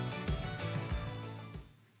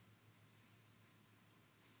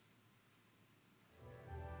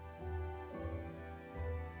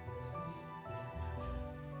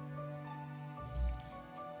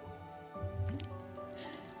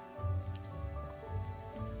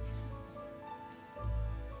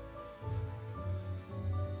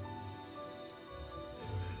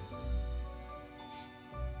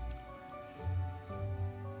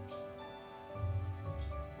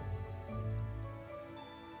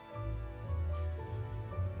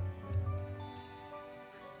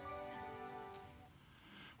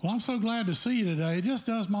Well, I'm so glad to see you today. It just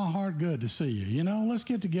does my heart good to see you. You know, let's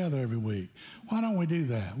get together every week. Why don't we do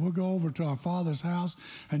that? We'll go over to our Father's house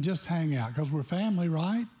and just hang out because we're family,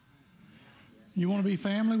 right? You want to be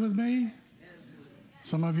family with me?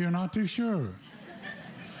 Some of you are not too sure.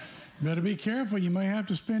 Better be careful. You may have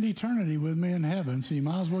to spend eternity with me in heaven, so you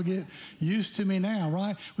might as well get used to me now,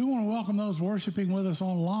 right? We want to welcome those worshiping with us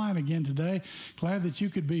online again today. Glad that you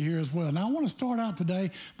could be here as well. Now, I want to start out today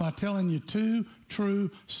by telling you two true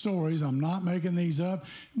stories. I'm not making these up.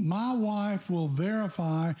 My wife will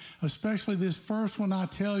verify, especially this first one I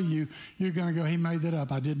tell you, you're going to go, he made that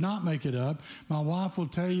up. I did not make it up. My wife will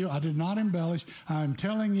tell you I did not embellish. I'm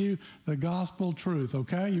telling you the gospel truth,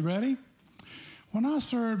 okay? You ready? When I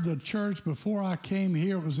served the church before I came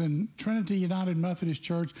here, it was in Trinity United Methodist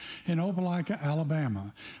Church in Opelika,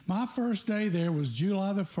 Alabama. My first day there was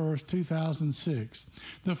July the 1st, 2006.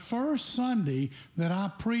 The first Sunday that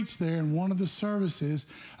I preached there in one of the services,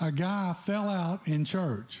 a guy fell out in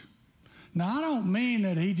church. Now, I don't mean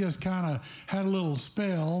that he just kind of had a little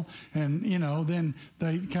spell and, you know, then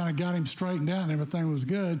they kind of got him straightened out and everything was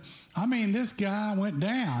good. I mean, this guy went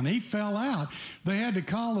down. He fell out. They had to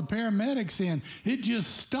call the paramedics in. It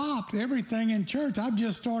just stopped everything in church. I've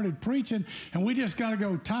just started preaching, and we just got to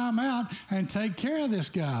go time out and take care of this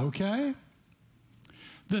guy, okay?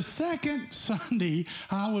 The second Sunday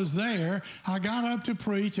I was there, I got up to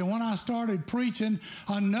preach, and when I started preaching,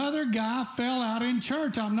 another guy fell out in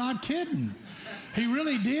church. I'm not kidding. He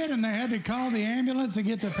really did, and they had to call the ambulance and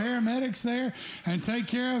get the paramedics there and take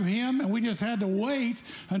care of him, and we just had to wait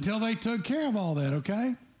until they took care of all that,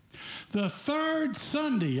 okay? The third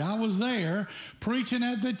Sunday I was there preaching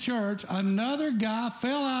at the church, another guy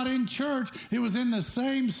fell out in church. It was in the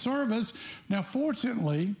same service. Now,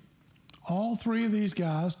 fortunately, all three of these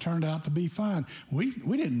guys turned out to be fine. We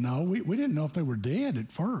didn't know. We didn't know if they were dead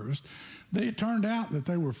at first. It turned out that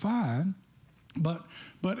they were fine, but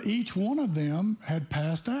each one of them had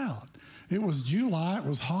passed out. It was July. It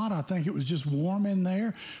was hot. I think it was just warm in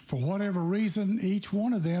there. For whatever reason, each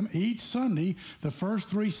one of them, each Sunday, the first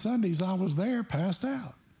 3 Sundays I was there, passed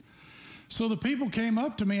out. So the people came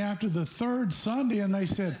up to me after the third Sunday, and they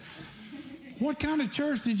said, "What kind of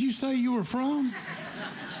church did you say you were from?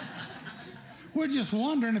 We're just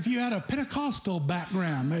wondering if you had a Pentecostal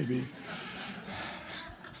background, maybe."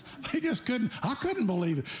 They just couldn't, I couldn't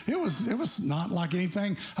believe it. It was not like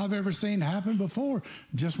anything I've ever seen happen before.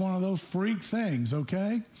 Just one of those freak things,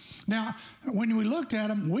 okay? Now, when we looked at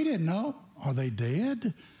them, we didn't know, are they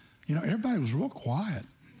dead? You know, everybody was real quiet.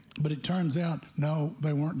 But it turns out, no,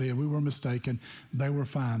 they weren't dead. We were mistaken. They were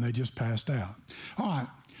fine. They just passed out. All right.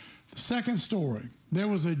 The second story. There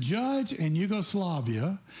was a judge in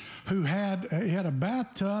Yugoslavia who had a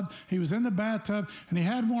bathtub. He was in the bathtub, and he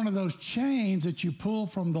had one of those chains that you pull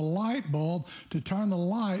from the light bulb to turn the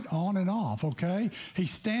light on and off, okay?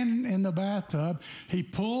 He's standing in the bathtub. He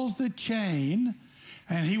pulls the chain,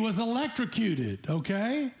 and he was electrocuted,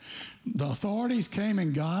 okay? The authorities came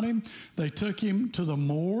and got him. They took him to the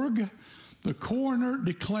morgue. The coroner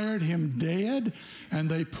declared him dead, and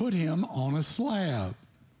they put him on a slab.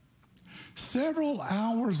 Several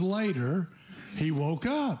hours later, he woke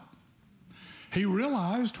up. He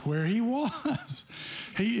realized where he was.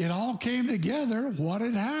 It all came together, what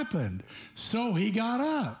had happened. So he got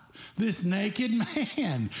up. This naked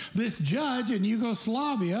man, this judge in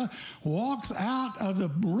Yugoslavia, walks out of the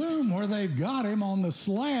room where they've got him on the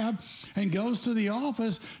slab and goes to the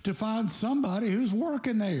office to find somebody who's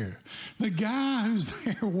working there. The guy who's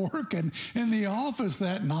there working in the office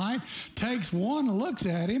that night takes one, looks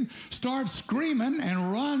at him, starts screaming,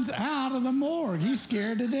 and runs out of the morgue. He's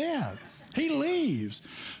scared to death. He leaves.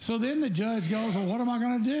 So then the judge goes, well, what am I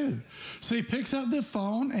going to do? So he picks up the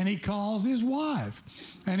phone and he calls his wife.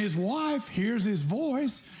 And his wife hears his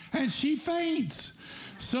voice and she faints.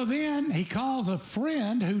 So then he calls a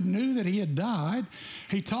friend who knew that he had died.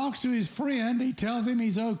 He talks to his friend. He tells him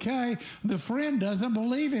he's okay. The friend doesn't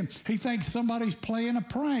believe him. He thinks somebody's playing a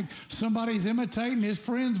prank. Somebody's imitating his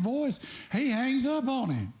friend's voice. He hangs up on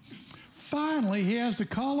him. Finally, he has to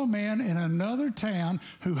call a man in another town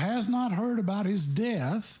who has not heard about his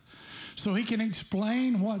death so he can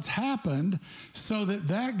explain what's happened so that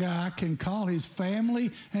that guy can call his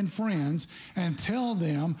family and friends and tell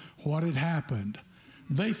them what had happened.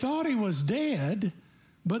 They thought he was dead,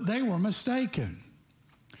 but they were mistaken.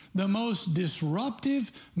 The most disruptive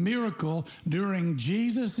miracle during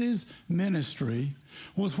Jesus' ministry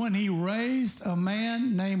was when he raised a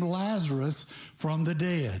man named Lazarus from the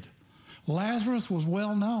dead. Lazarus was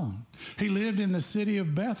well known. He lived in the city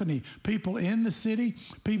of Bethany. People in the city,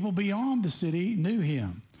 people beyond the city knew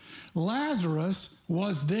him. Lazarus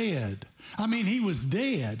was dead. I mean, he was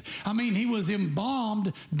dead. I mean, he was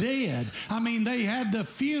embalmed dead. I mean, they had the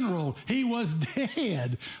funeral. He was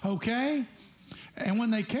dead, okay? And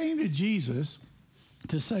when they came to Jesus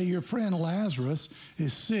to say, your friend Lazarus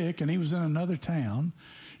is sick and he was in another town,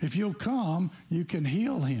 if you'll come, you can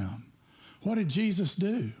heal him. What did Jesus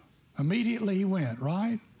do? Immediately he went,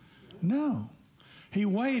 right? No. He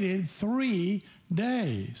waited 3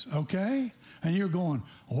 days, okay? And you're going,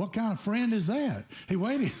 what kind of friend is that? He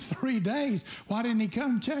waited 3 days. Why didn't he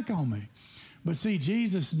come check on me? But see,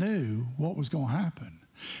 Jesus knew what was going to happen.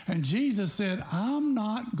 And Jesus said, I'm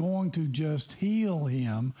not going to just heal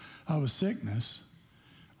him of a sickness.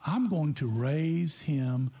 I'm going to raise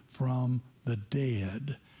him from the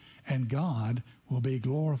dead, and God will be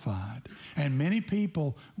glorified. And many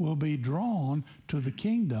people will be drawn to the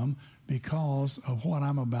kingdom because of what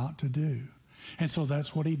I'm about to do. And so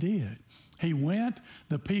that's what he did. He went,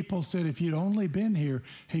 the people said, if you'd only been here,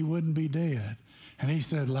 he wouldn't be dead. And he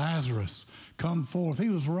said, Lazarus, come forth. He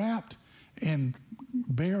was wrapped in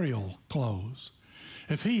burial clothes.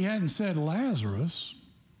 If he hadn't said Lazarus,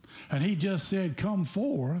 and he just said, come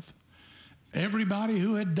forth, everybody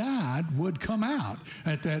who had died would come out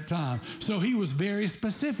at that time. So he was very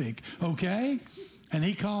specific, okay? And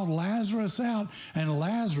he called Lazarus out, and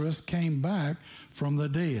Lazarus came back from the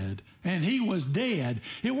dead. And he was dead.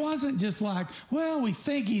 It wasn't just like, well, we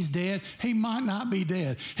think he's dead. He might not be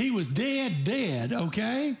dead. He was dead,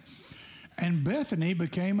 okay? And Bethany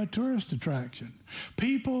became a tourist attraction.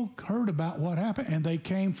 People heard about what happened, and they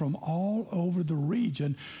came from all over the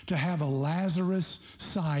region to have a Lazarus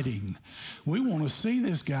sighting. We want to see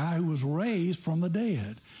this guy who was raised from the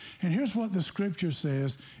dead. And here's what the scripture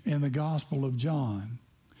says in the Gospel of John.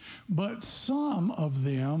 But some of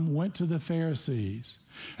them went to the Pharisees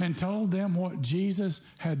and told them what Jesus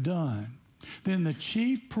had done. Then the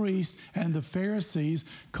chief priests and the Pharisees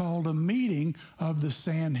called a meeting of the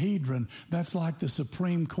Sanhedrin. That's like the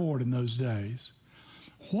Supreme Court in those days.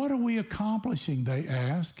 What are we accomplishing, they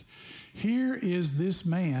asked. Here is this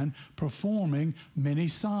man performing many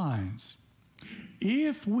signs.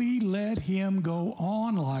 If we let him go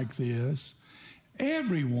on like this,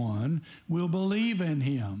 everyone will believe in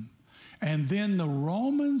him. And then the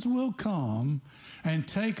Romans will come and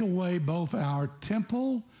take away both our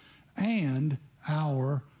temple and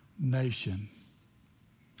our nation.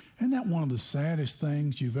 Isn't that one of the saddest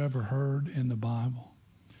things you've ever heard in the Bible?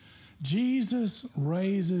 Jesus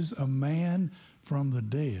raises a man from the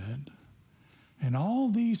dead, and all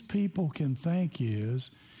these people can think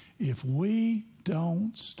is, if we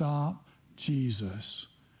don't stop Jesus,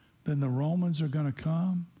 then the Romans are going to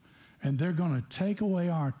come, and they're going to take away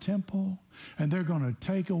our temple, and they're going to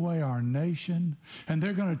take away our nation, and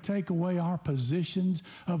they're going to take away our positions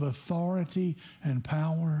of authority and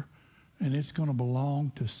power, and it's going to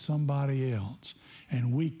belong to somebody else.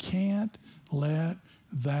 And we can't let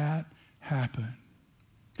that happen.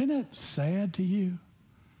 Isn't that sad to you?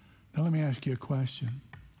 Now let me ask you a question.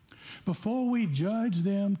 Before we judge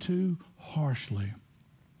them too harshly,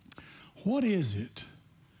 what is it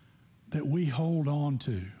that we hold on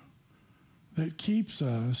to that keeps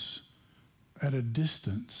us at a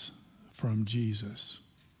distance from Jesus?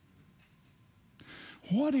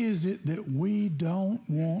 What is it that we don't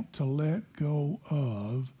want to let go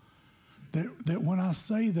of that when I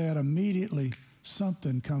say that, immediately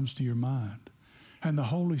something comes to your mind and the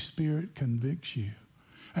Holy Spirit convicts you?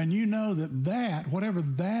 And you know that whatever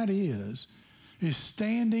that is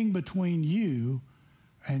standing between you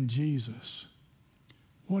and Jesus.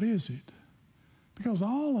 What is it? Because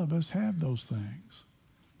all of us have those things.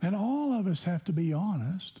 And all of us have to be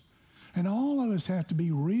honest. And all of us have to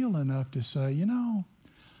be real enough to say,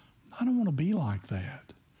 I don't want to be like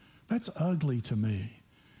that. That's ugly to me.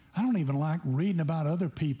 I don't even like reading about other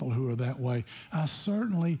people who are that way. I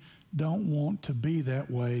certainly don't want to be that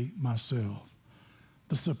way myself.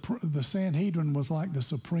 The Sanhedrin was like the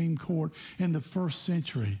Supreme Court in the first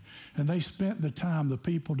century. And they spent the time, the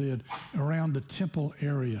people did, around the temple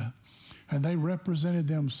area. And they represented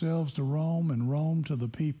themselves to Rome and Rome to the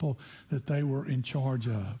people that they were in charge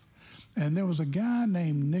of. And there was a guy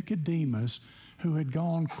named Nicodemus who had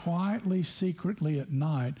gone quietly, secretly at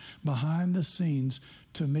night behind the scenes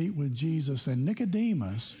to meet with Jesus. And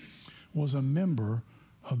Nicodemus was a member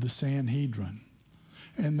of the Sanhedrin.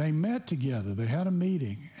 And they met together. They had a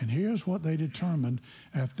meeting. And here's what they determined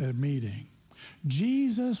after that meeting.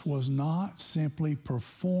 Jesus was not simply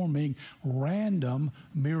performing random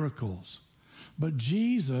miracles, but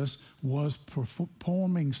Jesus was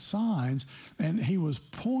performing signs, and he was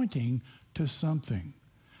pointing to something.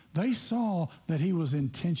 They saw that he was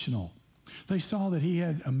intentional. They saw that he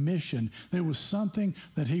had a mission. There was something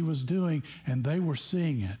that he was doing, and they were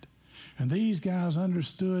seeing it. And these guys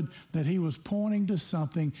understood that he was pointing to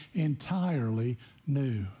something entirely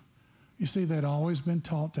new. You see, they'd always been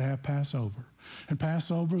taught to have Passover. And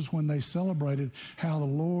Passover is when they celebrated how the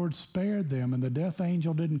Lord spared them and the death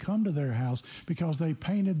angel didn't come to their house because they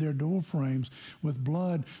painted their door frames with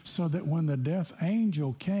blood so that when the death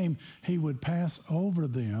angel came, he would pass over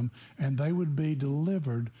them and they would be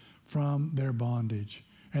delivered from their bondage.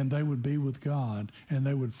 And they would be with God and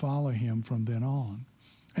they would follow him from then on.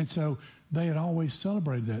 And so they had always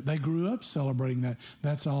celebrated that. They grew up celebrating that.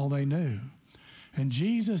 That's all they knew. And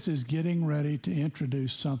Jesus is getting ready to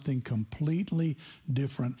introduce something completely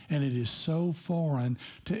different, and it is so foreign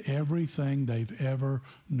to everything they've ever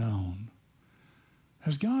known.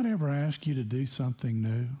 Has God ever asked you to do something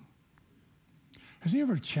new? Has he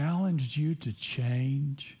ever challenged you to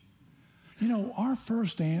change? You know, our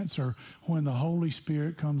first answer when the Holy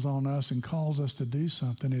Spirit comes on us and calls us to do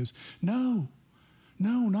something is, no,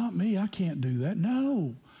 not me. I can't do that.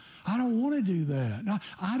 No, I don't want to do that.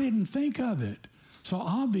 I didn't think of it. So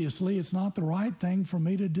obviously it's not the right thing for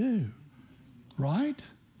me to do, right?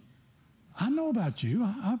 I know about you.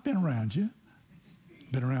 I've been around you.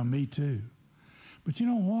 Been around me too. But you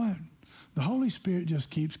know what? The Holy Spirit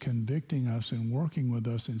just keeps convicting us and working with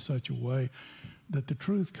us in such a way that the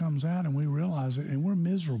truth comes out and we realize it, and we're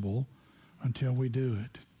miserable until we do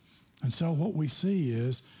it. And so what we see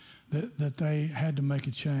is that they had to make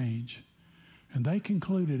a change. And they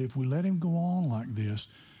concluded if we let him go on like this,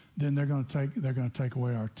 then they're going to take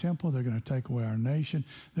away our temple, they're going to take away our nation,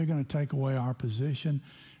 they're going to take away our position,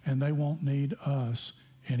 and they won't need us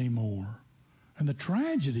anymore. And the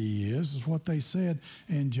tragedy is what they said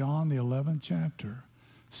in John the 11th chapter.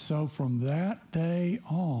 So from that day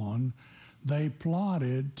on, they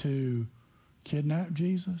plotted to kidnap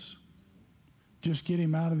Jesus, just get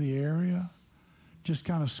him out of the area, just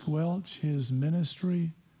kind of squelch his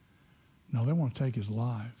ministry. No, they want to take his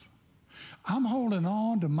life. I'm holding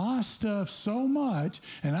on to my stuff so much,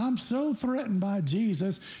 and I'm so threatened by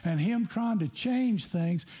Jesus and him trying to change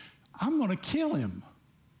things, I'm going to kill him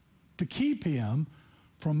to keep him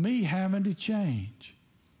from me having to change.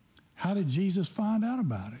 How did Jesus find out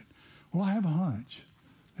about it? Well, I have a hunch.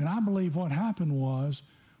 And I believe what happened was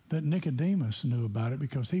that Nicodemus knew about it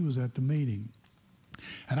because he was at the meeting.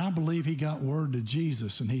 And I believe he got word to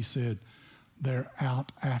Jesus, and he said, they're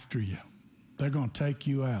out after you. They're going to take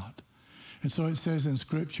you out. And so it says in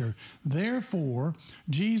Scripture, therefore,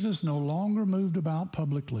 Jesus no longer moved about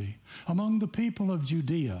publicly among the people of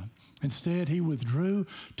Judea. Instead, he withdrew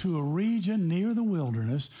to a region near the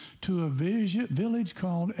wilderness, to a village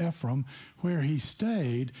called Ephraim, where he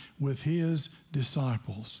stayed with his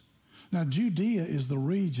disciples. Now, Judea is the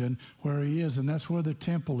region where he is, and that's where the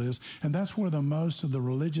temple is, and that's where the most of the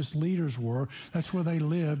religious leaders were. That's where they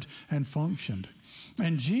lived and functioned.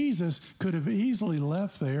 And Jesus could have easily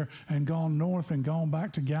left there and gone north and gone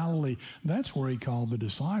back to Galilee. That's where he called the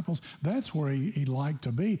disciples. That's where he liked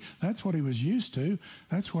to be. That's what he was used to.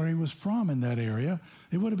 That's where he was from in that area.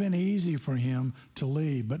 It would have been easy for him to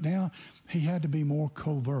leave, but now he had to be more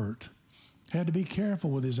covert. He had to be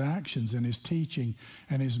careful with his actions and his teaching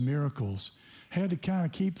and his miracles. He had to kind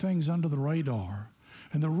of keep things under the radar.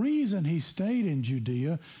 And the reason he stayed in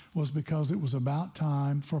Judea was because it was about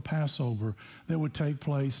time for Passover that would take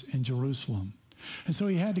place in Jerusalem. And so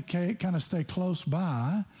he had to kind of stay close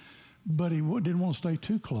by, but he didn't want to stay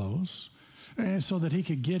too close, and so that he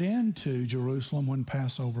could get into Jerusalem when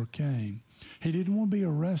Passover came. He didn't want to be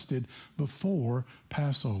arrested before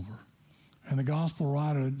Passover. And the gospel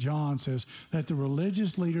writer, John, says that the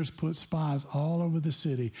religious leaders put spies all over the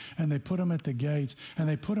city, and they put them at the gates, and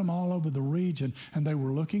they put them all over the region, and they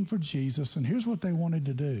were looking for Jesus. And here's what they wanted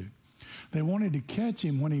to do. They wanted to catch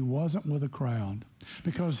him when he wasn't with a crowd,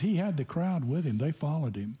 because he had the crowd with him. They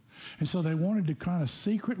followed him. And so they wanted to kind of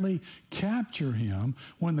secretly capture him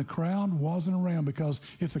when the crowd wasn't around, because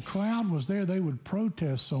if the crowd was there, they would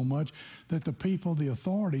protest so much that the people, the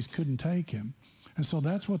authorities, couldn't take him. And so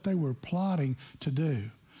that's what they were plotting to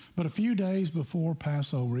do. But a few days before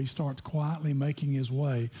Passover, he starts quietly making his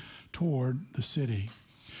way toward the city.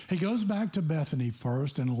 He goes back to Bethany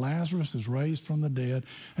first, and Lazarus is raised from the dead.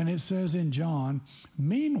 And it says in John,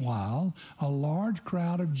 meanwhile, a large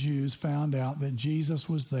crowd of Jews found out that Jesus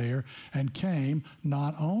was there and came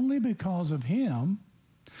not only because of him,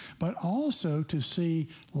 but also to see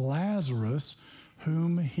Lazarus,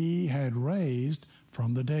 whom he had raised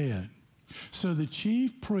from the dead. So the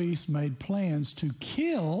chief priests made plans to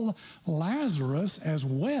kill Lazarus as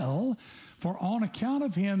well, for on account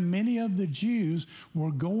of him, many of the Jews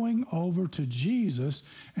were going over to Jesus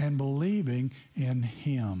and believing in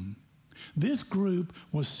him. This group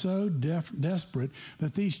was so desperate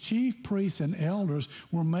that these chief priests and elders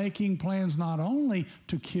were making plans not only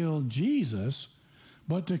to kill Jesus,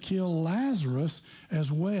 but to kill Lazarus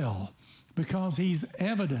as well, because he's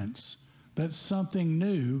evidence that something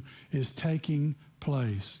new is taking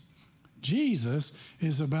place. Jesus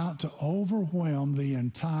is about to overwhelm the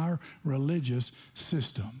entire religious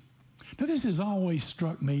system. Now, this has always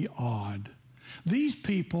struck me odd. These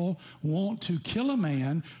people want to kill a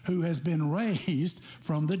man who has been raised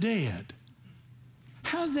from the dead.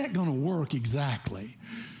 How's that going to work exactly?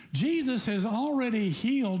 Jesus has already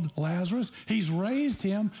healed Lazarus. He's raised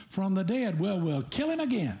him from the dead. Well, we'll kill him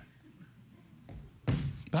again.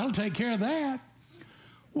 That'll take care of that.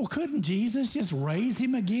 Well, couldn't Jesus just raise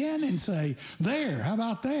him again and say, there, how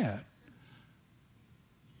about that?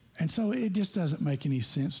 And so it just doesn't make any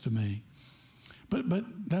sense to me. But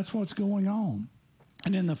that's what's going on.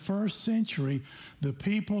 And in the first century, the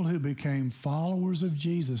people who became followers of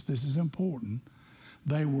Jesus, this is important,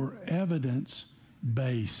 they were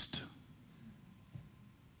evidence-based.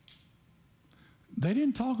 They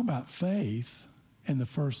didn't talk about faith in the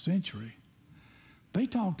first century. They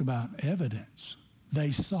talked about evidence.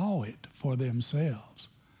 They saw it for themselves.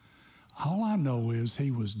 All I know is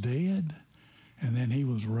he was dead and then he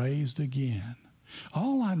was raised again.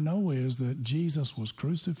 All I know is that Jesus was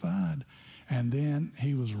crucified and then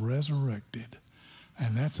he was resurrected.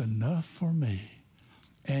 And that's enough for me.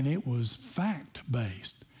 And it was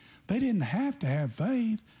fact-based. They didn't have to have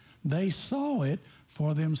faith. They saw it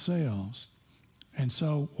for themselves. And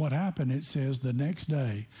so what happened, it says, the next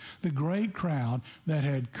day, the great crowd that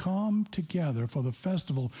had come together for the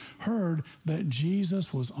festival heard that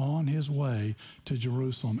Jesus was on his way to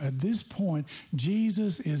Jerusalem. At this point,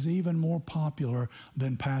 Jesus is even more popular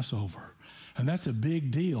than Passover. And that's a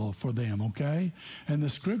big deal for them, okay? And the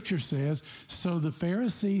scripture says, so the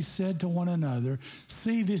Pharisees said to one another,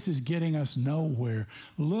 see, this is getting us nowhere.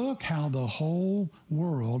 Look how the whole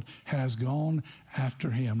world has gone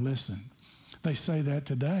after him. Listen. They say that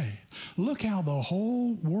today. Look how the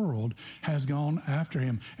whole world has gone after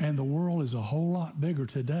him. And the world is a whole lot bigger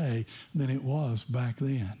today than it was back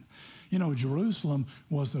then. You know, Jerusalem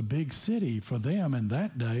was a big city for them in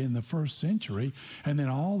that day, in the first century. And then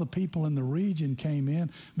all the people in the region came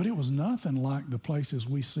in. But it was nothing like the places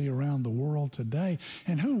we see around the world today.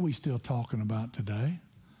 And who are we still talking about today?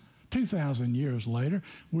 2,000 years later,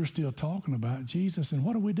 we're still talking about Jesus. And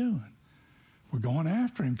what are we doing? We're going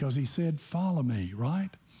after him because he said, follow me, right?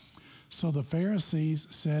 So the Pharisees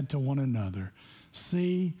said to one another,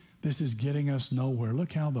 see, this is getting us nowhere.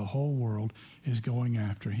 Look how the whole world is going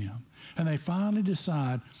after him. And they finally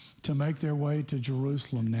decide to make their way to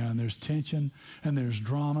Jerusalem now. And there's tension and there's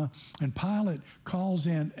drama. And Pilate calls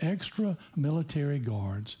in extra military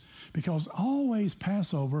guards because always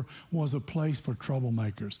Passover was a place for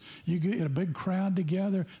troublemakers. You get a big crowd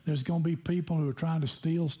together, there's going to be people who are trying to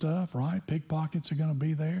steal stuff, right? Pickpockets are going to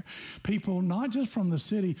be there. People not just from the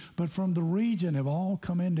city, but from the region have all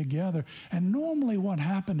come in together. And normally what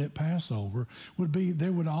happened at Passover would be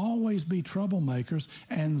there would always be troublemakers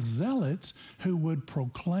and zealots who would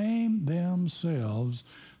proclaim themselves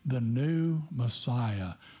the new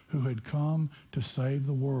Messiah who had come to save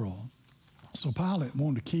the world. So Pilate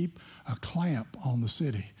wanted to keep a clamp on the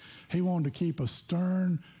city. He wanted to keep a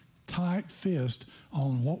stern, tight fist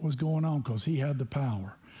on what was going on because he had the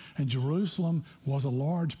power. And Jerusalem was a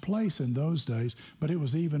large place in those days, but it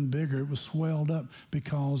was even bigger. It was swelled up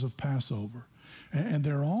because of Passover. And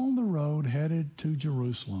they're on the road headed to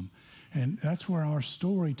Jerusalem. And that's where our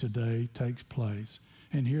story today takes place.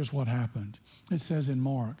 And here's what happened. It says in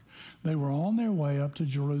Mark, they were on their way up to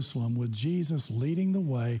Jerusalem with Jesus leading the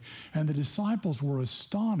way, and the disciples were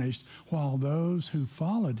astonished while those who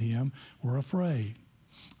followed him were afraid.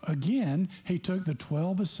 Again, he took the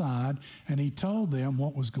 12 aside and he told them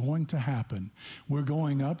what was going to happen. We're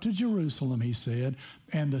going up to Jerusalem, he said,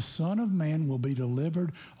 and the Son of Man will be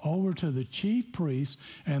delivered over to the chief priests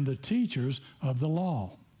and the teachers of the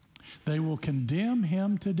law. They will condemn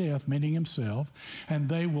him to death, meaning himself, and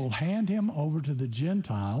they will hand him over to the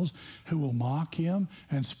Gentiles who will mock him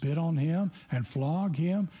and spit on him and flog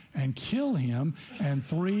him and kill him, and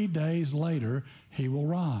 3 days later he will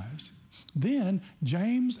rise. Then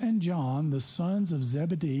James and John, the sons of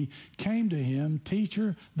Zebedee, came to him.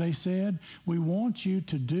 Teacher, they said, we want you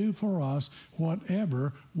to do for us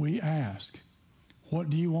whatever we ask. What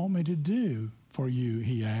do you want me to do for you?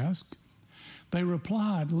 He asked. They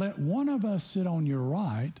replied, "Let one of us sit on your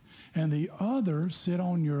right and the other sit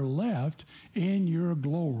on your left in your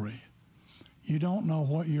glory." "You don't know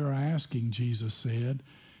what you're asking," Jesus said.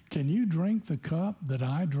 "Can you drink the cup that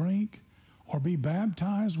I drink, or be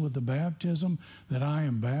baptized with the baptism that I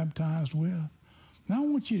am baptized with?" Now I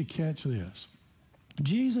want you to catch this.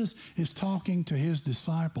 Jesus is talking to his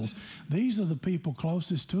disciples. These are the people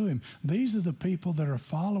closest to him. These are the people that are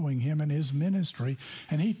following him in his ministry.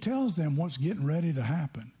 And he tells them what's getting ready to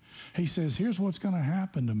happen. He says, here's what's going to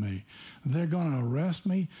happen to me. They're going to arrest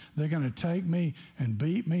me. They're going to take me and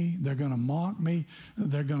beat me. They're going to mock me.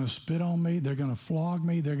 They're going to spit on me. They're going to flog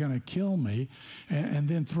me. They're going to kill me. And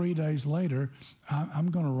then 3 days later, I'm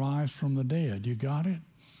going to rise from the dead. You got it?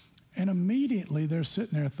 And immediately they're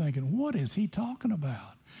sitting there thinking, what is he talking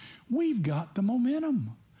about? We've got the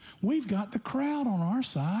momentum. We've got the crowd on our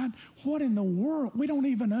side. What in the world? We don't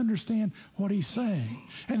even understand what he's saying.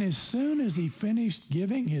 And as soon as he finished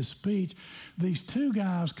giving his speech, these two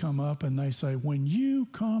guys come up and they say, when you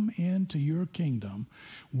come into your kingdom,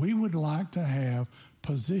 we would like to have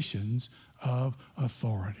positions of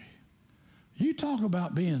authority. You talk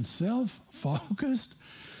about being self-focused.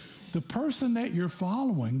 The person that you're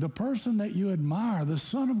following, the person that you admire, the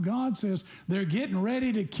Son of God says, they're getting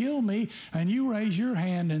ready to kill me, and you raise your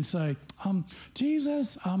hand and say,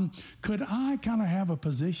 Jesus, could I kind of have a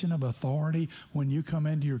position of authority when you come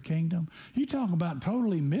into your kingdom? You talk about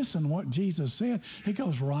totally missing what Jesus said. It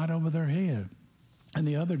goes right over their head. And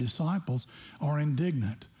the other disciples are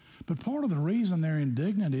indignant. But part of the reason they're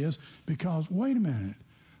indignant is because, wait a minute,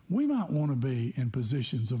 we might want to be in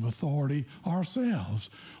positions of authority ourselves.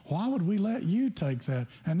 Why would we let you take that?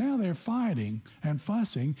 And now they're fighting and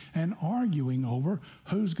fussing and arguing over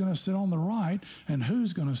who's going to sit on the right and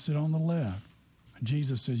who's going to sit on the left. And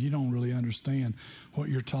Jesus says, you don't really understand what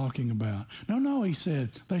you're talking about. No, he said.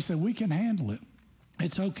 They said, we can handle it.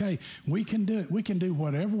 It's okay. We can do it. We can do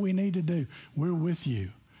whatever we need to do. We're with you.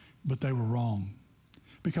 But they were wrong.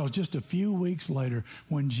 Because just a few weeks later,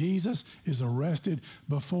 when Jesus is arrested,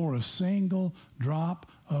 before a single drop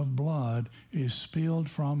of blood is spilled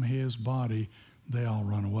from his body, they all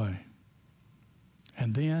run away.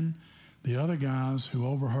 And then the other guys who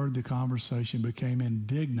overheard the conversation became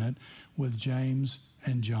indignant with James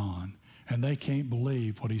and John, and they can't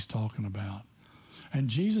believe what he's talking about. And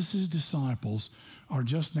Jesus' disciples are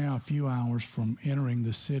just now a few hours from entering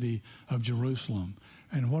the city of Jerusalem.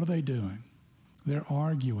 And what are they doing? They're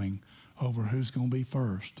arguing over who's going to be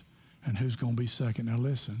first and who's going to be second. Now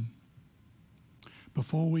listen,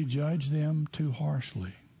 before we judge them too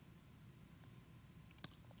harshly,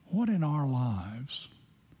 what in our lives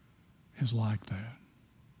is like that?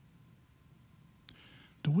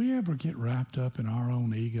 Do we ever get wrapped up in our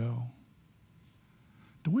own ego?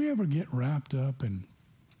 Do we ever get wrapped up in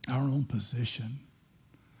our own position?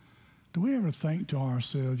 Do we ever think to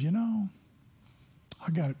ourselves, I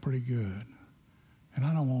got it pretty good. And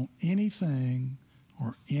I don't want anything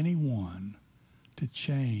or anyone to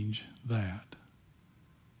change that.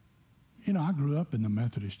 I grew up in the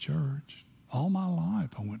Methodist Church. All my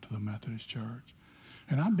life I went to the Methodist Church.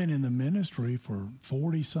 And I've been in the ministry for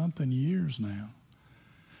 40-something years now.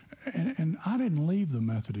 And I didn't leave the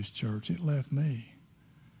Methodist Church. It left me.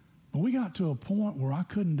 But we got to a point where I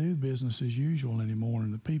couldn't do business as usual anymore,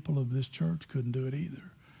 and the people of this church couldn't do it either.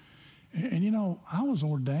 And I was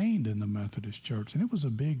ordained in the Methodist Church, and it was a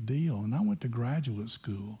big deal. And I went to graduate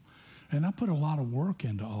school, and I put a lot of work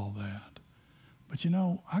into all that. But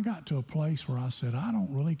I got to a place where I said, I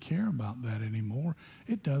don't really care about that anymore.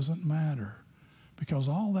 It doesn't matter, because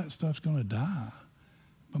all that stuff's going to die.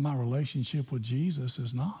 But my relationship with Jesus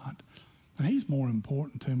is not. And he's more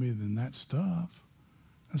important to me than that stuff.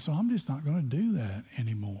 And so I'm just not going to do that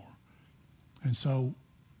anymore. And so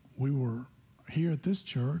we were here at this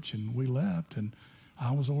church, and we left, and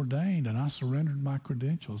I was ordained, and I surrendered my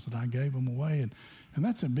credentials, and I gave them away. And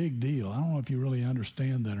that's a big deal. I don't know if you really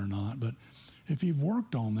understand that or not, but if you've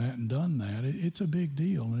worked on that and done that, it's a big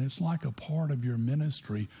deal, and it's like a part of your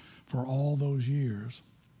ministry for all those years.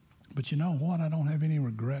 But you know what? I don't have any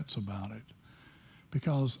regrets about it,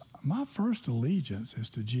 because my first allegiance is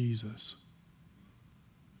to Jesus.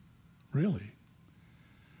 Really.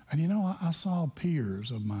 And I saw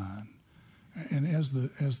peers of mine. And as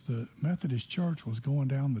the Methodist Church was going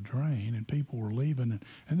down the drain and people were leaving,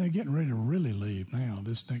 and they're getting ready to really leave now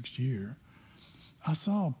this next year, I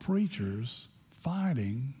saw preachers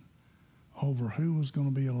fighting over who was going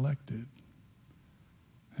to be elected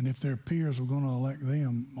and if their peers were going to elect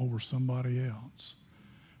them over somebody else.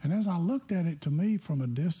 And as I looked at it, to me from a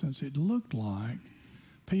distance, it looked like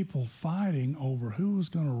people fighting over who was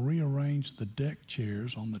going to rearrange the deck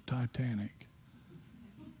chairs on the Titanic.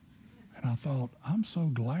 And I thought, I'm so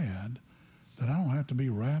glad that I don't have to be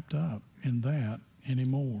wrapped up in that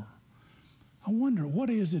anymore. I wonder, what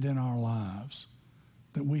is it in our lives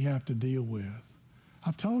that we have to deal with?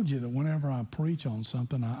 I've told you that whenever I preach on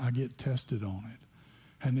something, I get tested on it.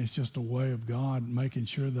 And it's just a way of God making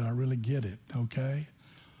sure that I really get it, okay?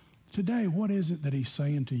 Today, what is it that he's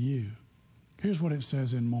saying to you? Here's what it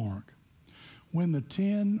says in Mark. When the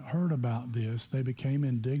 10 heard about this, they became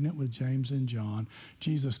indignant with James and John.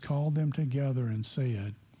 Jesus called them together and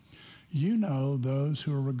said, you know those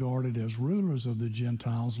who are regarded as rulers of the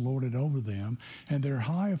Gentiles lord it over them, and their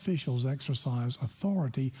high officials exercise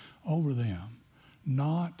authority over them.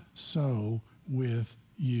 Not so with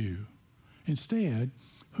you. Instead,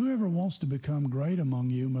 whoever wants to become great among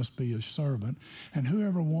you must be a servant, and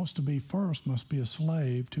whoever wants to be first must be a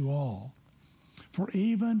slave to all. For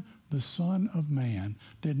even the Son of Man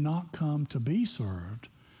did not come to be served,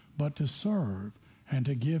 but to serve and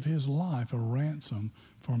to give his life a ransom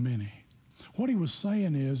for many. What he was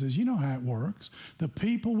saying is you know how it works. The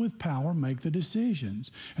people with power make the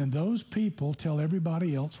decisions, and those people tell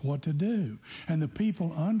everybody else what to do. And the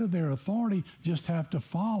people under their authority just have to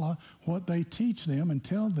follow what they teach them and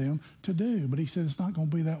tell them to do. But he said it's not going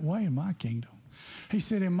to be that way in my kingdom. He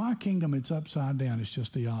said in my kingdom it's upside down. It's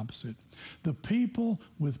just the opposite. The people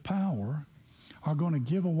with power are going to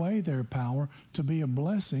give away their power to be a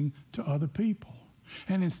blessing to other people.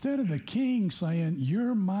 And instead of the king saying,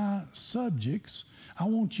 you're my subjects, I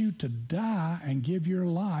want you to die and give your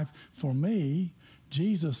life for me,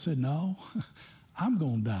 Jesus said, no, I'm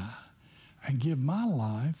going to die and give my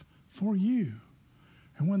life for you.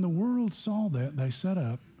 And when the world saw that, they sat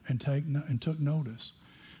up and took notice,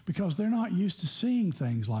 because they're not used to seeing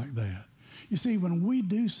things like that. You see, when we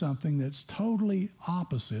do something that's totally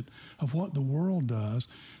opposite of what the world does,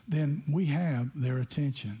 then we have their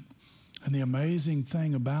attention. And the amazing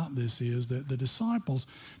thing about this is that the disciples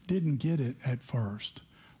didn't get it at first.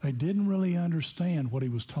 They didn't really understand what he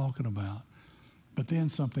was talking about. But then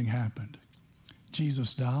something happened.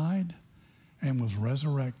 Jesus died and was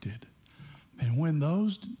resurrected. And when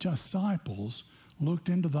those disciples looked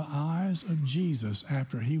into the eyes of Jesus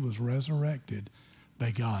after he was resurrected,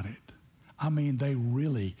 they got it. I mean, they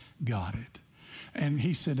really got it. And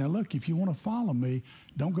he said, now look, if you want to follow me,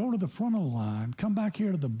 don't go to the front of the line. Come back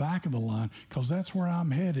here to the back of the line, because that's where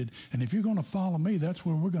I'm headed. And if you're going to follow me, that's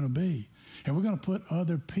where we're going to be. And we're going to put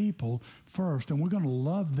other people first, and we're going to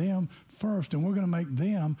love them first, and we're going to make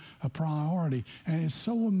them a priority. And it's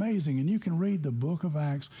so amazing. And you can read the book of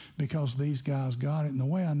Acts because these guys got it. And the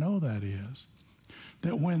way I know that is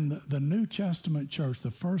that when the New Testament church, the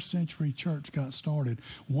first century church got started,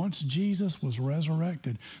 once Jesus was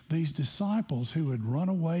resurrected, these disciples who had run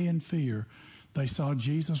away in fear, they saw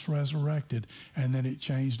Jesus resurrected, and then it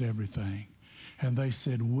changed everything. And they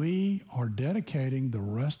said, we are dedicating the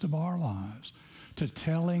rest of our lives to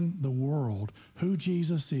telling the world who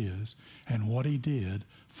Jesus is and what he did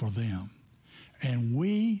for them. And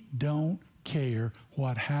we don't care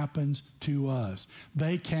what happens to us.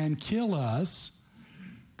 They can kill us,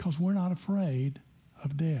 because we're not afraid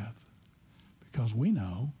of death, because we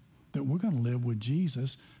know that we're going to live with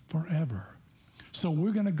Jesus forever. So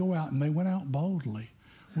we're going to go out, and they went out boldly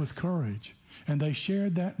with courage, and they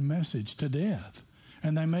shared that message to death,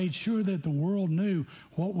 and they made sure that the world knew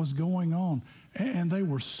what was going on, and they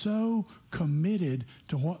were so committed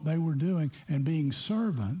to what they were doing and being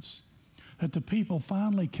servants that the people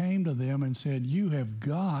finally came to them and said, you have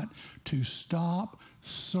got to stop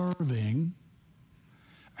serving,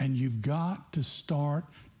 and you've got to start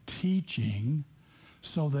teaching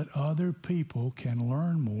so that other people can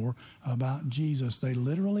learn more about Jesus. They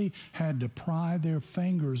literally had to pry their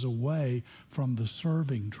fingers away from the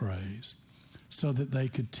serving trays so that they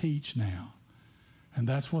could teach now. And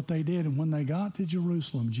that's what they did. And when they got to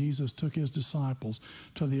Jerusalem, Jesus took his disciples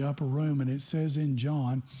to the upper room. And it says in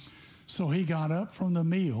John, so he got up from the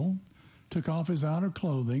meal, took off his outer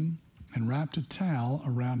clothing, and wrapped a towel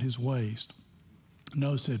around his waist.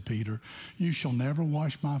 No, said Peter, you shall never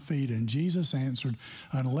wash my feet. And Jesus answered,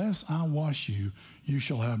 unless I wash you, you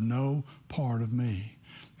shall have no part of me.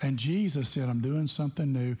 And Jesus said, I'm doing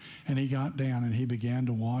something new. And he got down and he began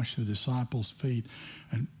to wash the disciples' feet.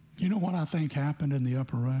 And you know what I think happened in the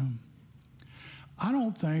upper room? I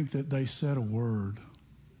don't think that they said a word.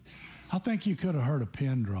 I think you could have heard a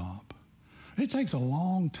pin drop. It takes a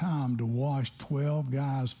long time to wash 12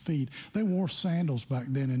 guys' feet. They wore sandals back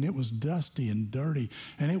then, and it was dusty and dirty,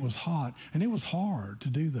 and it was hot, and it was hard to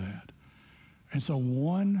do that. And so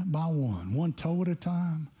one by one toe at a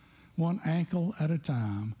time, one ankle at a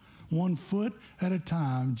time, 1 foot at a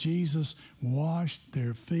time, Jesus washed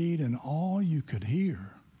their feet, and all you could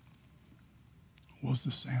hear was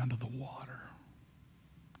the sound of the water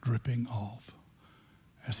dripping off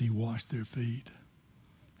as he washed their feet.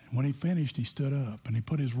 And when he finished, he stood up and he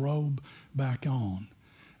put his robe back on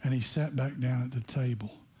and he sat back down at the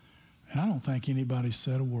table. And I don't think anybody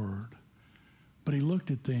said a word, but he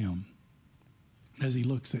looked at them as he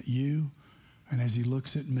looks at you and as he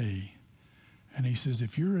looks at me. And he says,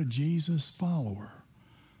 if you're a Jesus follower,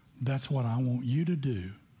 that's what I want you to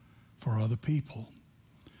do for other people.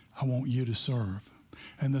 I want you to serve.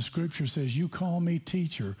 And the scripture says, you call me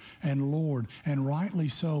teacher and Lord, and rightly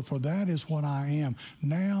so, for that is what I am.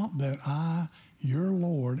 Now that I, your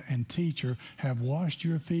Lord and teacher, have washed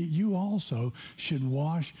your feet, you also should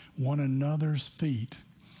wash one another's feet.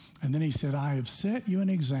 And then he said, I have set you an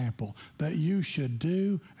example that you should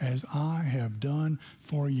do as I have done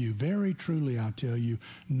for you. Very truly, I tell you,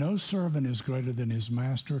 no servant is greater than his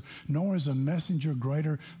master, nor is a messenger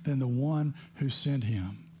greater than the one who sent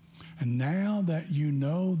him. And now that you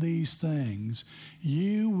know these things,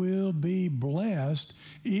 you will be blessed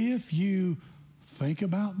if you think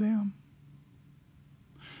about them.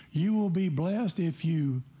 You will be blessed if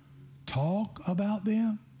you talk about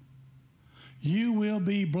them. You will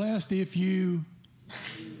be blessed if you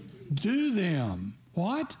do them.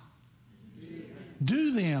 What?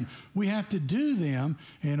 Do them. We have to do them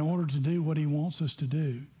in order to do what he wants us to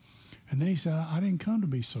do. And then he said, I didn't come to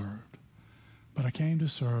be served, but I came to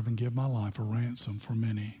serve and give my life a ransom for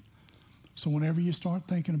many. So whenever you start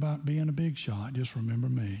thinking about being a big shot, just remember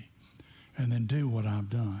me and then do what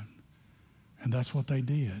I've done. And that's what they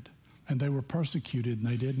did. And they were persecuted and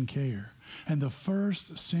they didn't care. And the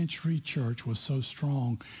first century church was so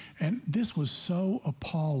strong. And this was so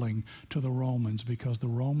appalling to the Romans because the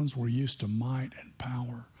Romans were used to might and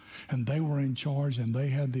power. And they were in charge and they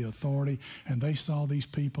had the authority. And they saw these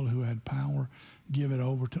people who had power give it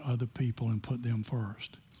over to other people and put them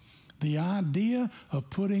first. The idea of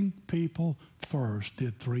putting people first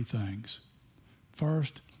did three things.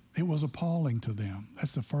 First, it was appalling to them.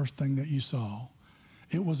 That's the first thing that you saw.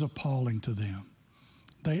 It was appalling to them.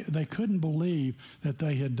 They couldn't believe that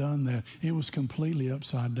they had done that. It was completely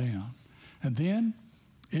upside down. And then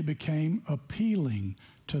it became appealing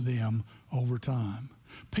to them over time.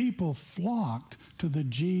 People flocked to the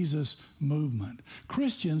Jesus movement.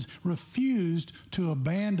 Christians refused to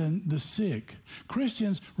abandon the sick.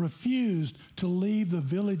 Christians refused to leave the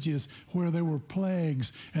villages where there were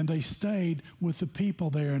plagues, and they stayed with the people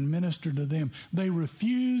there and ministered to them. They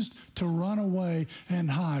refused to run away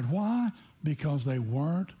and hide. Why? Because they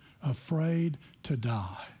weren't afraid to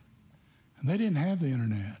die. And they didn't have the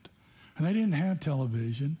internet. And they didn't have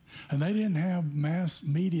television, and they didn't have mass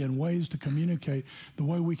media and ways to communicate the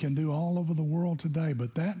way we can do all over the world today.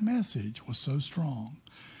 But that message was so strong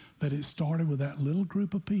that it started with that little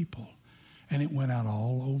group of people, and it went out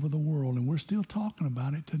all over the world. And we're still talking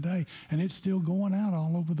about it today, and it's still going out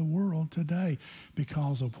all over the world today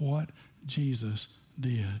because of what Jesus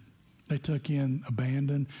did. They took in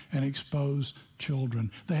abandoned and exposed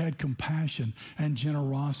children. They had compassion and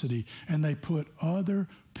generosity, and they put other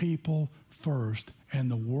people first,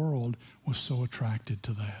 and the world was so attracted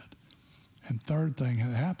to that. And third thing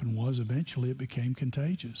that happened was eventually it became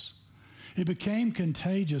contagious. It became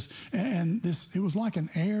contagious, and it was like an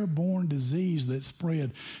airborne disease that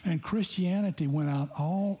spread. And Christianity went out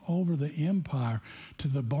all over the empire to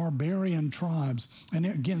the barbarian tribes, and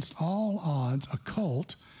against all odds, a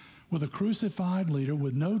cult with a crucified leader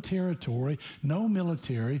with no territory, no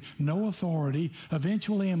military, no authority,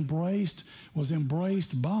 eventually was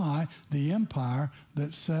embraced by the empire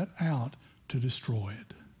that set out to destroy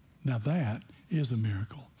it. Now that is a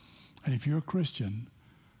miracle. And if you're a Christian,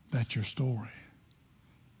 that's your story.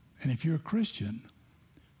 And if you're a Christian,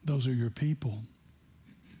 those are your people.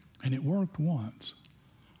 And it worked once,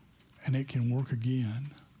 and it can work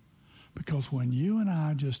again. Because when you and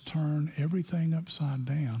I just turn everything upside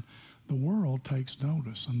down, the world takes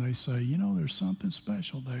notice, and they say, you know, there's something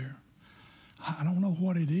special there. I don't know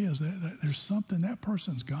what it is. There's something, that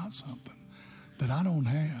person's got something that I don't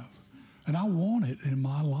have. And I want it in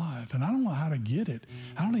my life, and I don't know how to get it.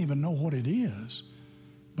 I don't even know what it is.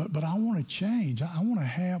 But I want to change. I want to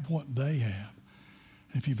have what they have.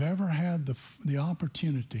 And if you've ever had the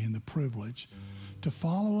opportunity and the privilege to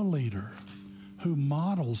follow a leader who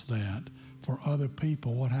models that for other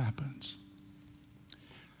people, what happens?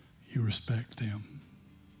 You respect them.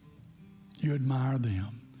 You admire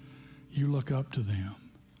them. You look up to them.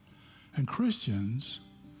 And Christians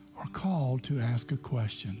are called to ask a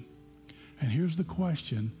question. And here's the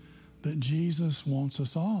question that Jesus wants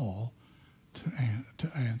us all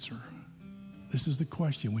to answer. This is the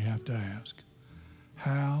question we have to ask.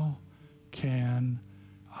 How can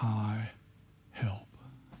I help?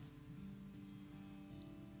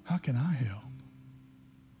 How can I help?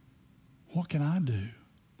 What can I do?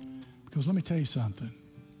 Because let me tell you something.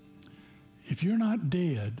 If you're not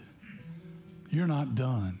dead, you're not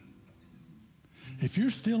done. If you're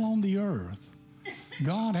still on the earth,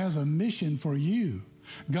 God has a mission for you.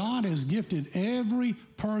 God has gifted every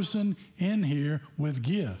person in here with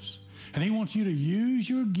gifts. And he wants you to use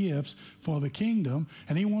your gifts for the kingdom,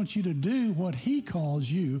 and he wants you to do what he calls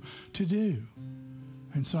you to do.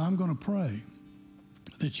 And so I'm going to pray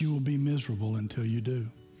that you will be miserable until you do.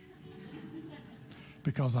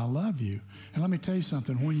 Because I love you. And let me tell you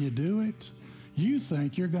something. When you do it, you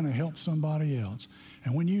think you're going to help somebody else.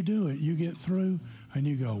 And when you do it, you get through and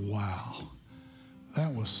you go, wow,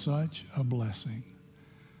 that was such a blessing.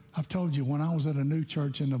 I've told you, when I was at a new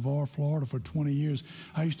church in Navarre, Florida for 20 years,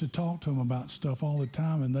 I used to talk to them about stuff all the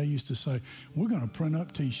time, and they used to say, we're going to print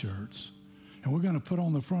up T-shirts, and we're going to put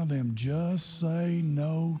on the front of them, just say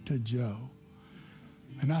no to Joe.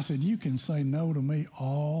 And I said, you can say no to me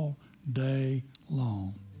all day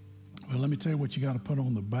long. Well, let me tell you what you got to put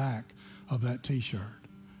on the back of that T-shirt.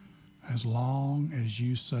 As long as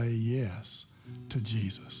you say yes to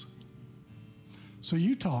Jesus. So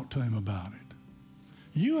you talk to him about it.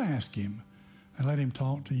 You ask him and let him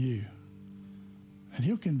talk to you. And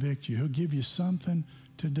he'll convict you. He'll give you something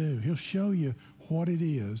to do. He'll show you what it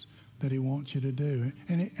is that he wants you to do.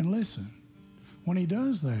 And listen, when he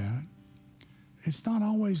does that, it's not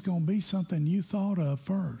always going to be something you thought of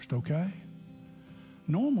first, okay?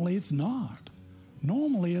 Normally it's not.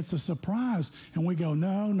 Normally it's a surprise. And we go,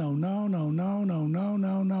 no, no, no, no, no, no, no,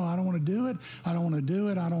 no, no. I don't want to do it. I don't want to do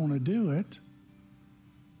it. I don't want to do it.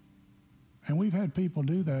 And we've had people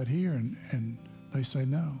do that here, and they say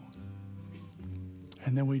no.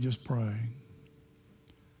 And then we just pray.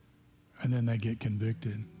 And then they get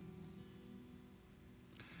convicted.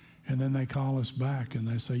 And then they call us back and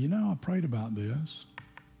they say, you know, I prayed about this.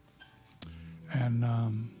 And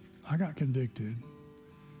I got convicted.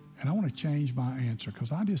 And I want to change my answer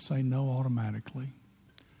because I just say no automatically.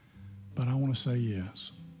 But I want to say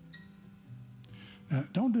yes. Now,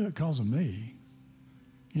 don't do it because of me.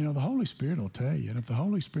 You know, the Holy Spirit will tell you. And if the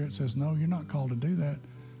Holy Spirit says, no, you're not called to do that,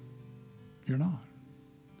 you're not.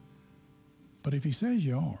 But if he says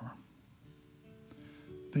you are,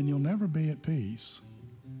 then you'll never be at peace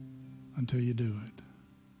until you do it.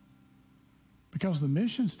 Because the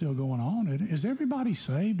mission's still going on. Is everybody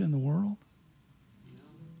saved in the world?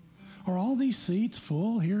 Are all these seats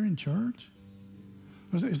full here in church?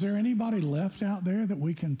 Is there anybody left out there that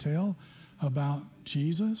we can tell about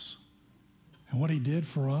Jesus and what he did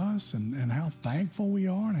for us and how thankful we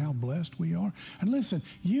are and how blessed we are? And listen,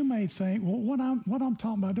 you may think, well, what I'm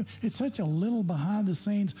talking about, it's such a little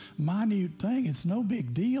behind-the-scenes, minute thing. It's no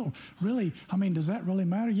big deal. Really, I mean, does that really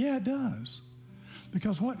matter? Yeah, it does.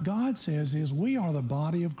 Because what God says is we are the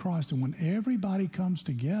body of Christ, and when everybody comes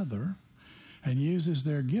together and uses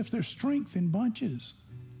their gifts, their strength in bunches.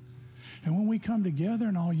 And when we come together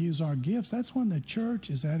and all use our gifts, that's when the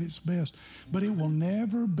church is at its best. But it will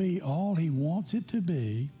never be all he wants it to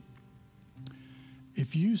be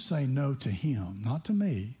if you say no to him, not to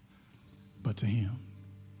me, but to him.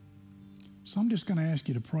 So I'm just going to ask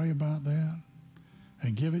you to pray about that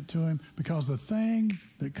and give it to him, because the thing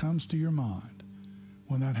that comes to your mind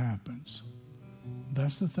when that happens,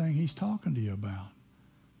 that's the thing he's talking to you about.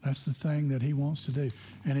 That's the thing that he wants to do.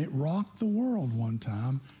 And it rocked the world one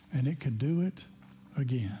time, and it could do it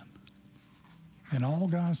again. And all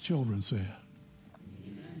God's children said,